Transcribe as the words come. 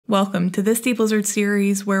Welcome to this DEEPLIZARD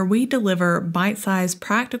series where we deliver bite-sized,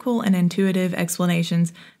 practical, and intuitive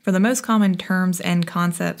explanations for the most common terms and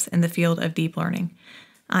concepts in the field of deep learning.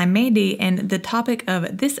 I'm Mandy, and the topic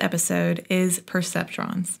of this episode is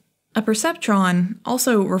perceptrons. A perceptron,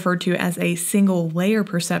 also referred to as a single-layer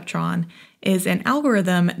perceptron, is an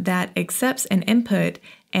algorithm that accepts an input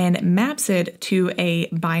and maps it to a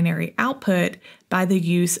binary output by the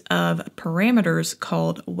use of parameters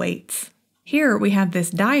called weights. Here we have this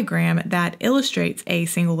diagram that illustrates a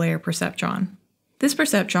single-layer perceptron. This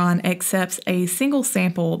perceptron accepts a single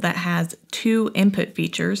sample that has two input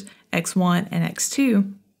features, x1 and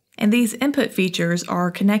x2, and these input features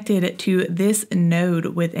are connected to this node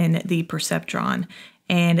within the perceptron.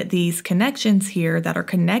 And these connections here that are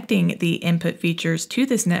connecting the input features to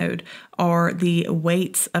this node are the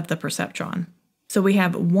weights of the perceptron. So we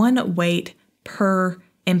have one weight per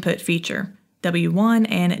input feature, W1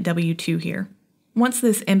 and W2 here. Once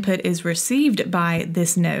this input is received by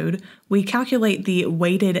this node, we calculate the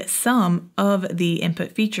weighted sum of the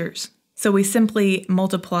input features. So we simply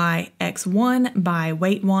multiply x1 by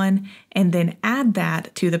weight 1 and then add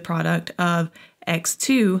that to the product of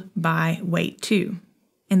x2 by weight 2.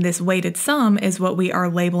 And this weighted sum is what we are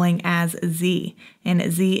labeling as z,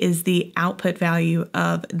 and z is the output value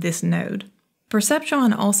of this node.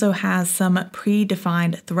 Perceptron also has some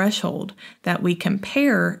predefined threshold that we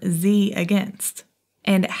compare z against.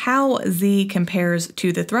 And how z compares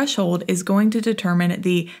to the threshold is going to determine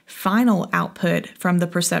the final output from the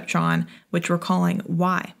perceptron, which we're calling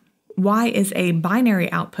y. Y is a binary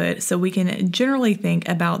output, so we can generally think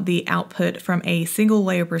about the output from a single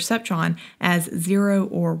layer perceptron as 0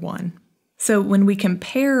 or 1. So when we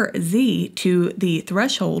compare z to the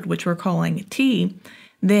threshold, which we're calling t,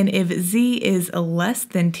 then if z is less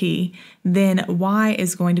than t, then y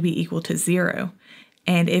is going to be equal to 0.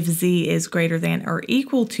 And if z is greater than or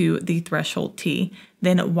equal to the threshold t,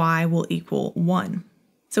 then y will equal 1.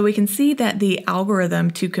 So we can see that the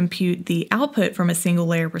algorithm to compute the output from a single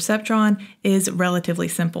layer perceptron is relatively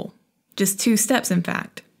simple. Just two steps, in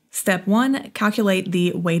fact. Step 1, calculate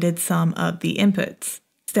the weighted sum of the inputs.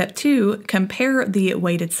 Step 2, compare the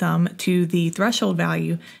weighted sum to the threshold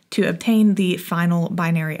value to obtain the final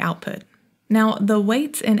binary output. Now, the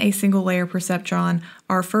weights in a single layer perceptron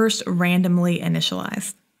are first randomly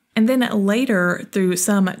initialized. And then later, through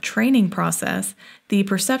some training process, the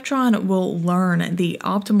perceptron will learn the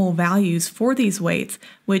optimal values for these weights,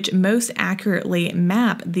 which most accurately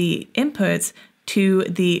map the inputs to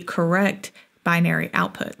the correct binary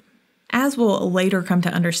output. As we'll later come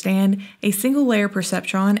to understand, a single layer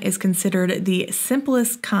perceptron is considered the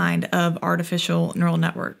simplest kind of artificial neural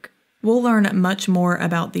network. We'll learn much more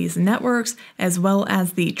about these networks as well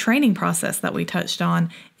as the training process that we touched on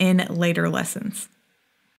in later lessons.